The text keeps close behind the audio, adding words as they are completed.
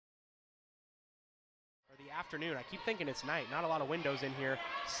Afternoon. I keep thinking it's night. Not a lot of windows in here.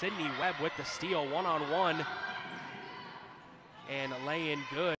 Sydney Webb with the steal, one-on-one. And lay in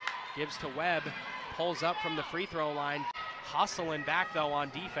good. Gives to Webb. Pulls up from the free throw line. Hustling back, though,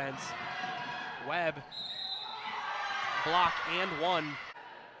 on defense. Webb. Block and one.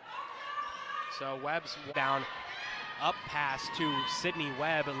 So Webb's down. Up pass to Sydney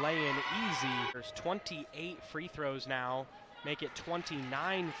Webb, laying easy. There's 28 free throws now. Make it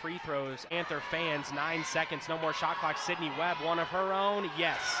 29 free throws. Panther fans, 9 seconds, no more shot clock. Sydney Webb, one of her own,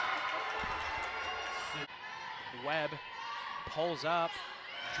 yes. Webb pulls up,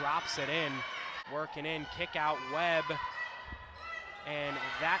 drops it in, working in, kick out Webb, and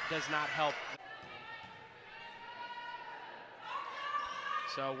that does not help.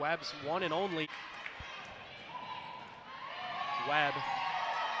 So Webb's one and only. Webb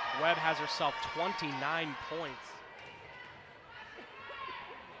has herself 29 points.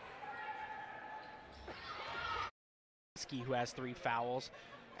 Who has 3 fouls.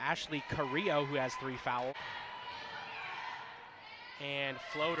 Ashley Carrillo, who has 3 fouls. And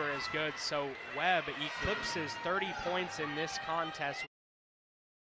floater is good, so Webb eclipses 30 points in this contest.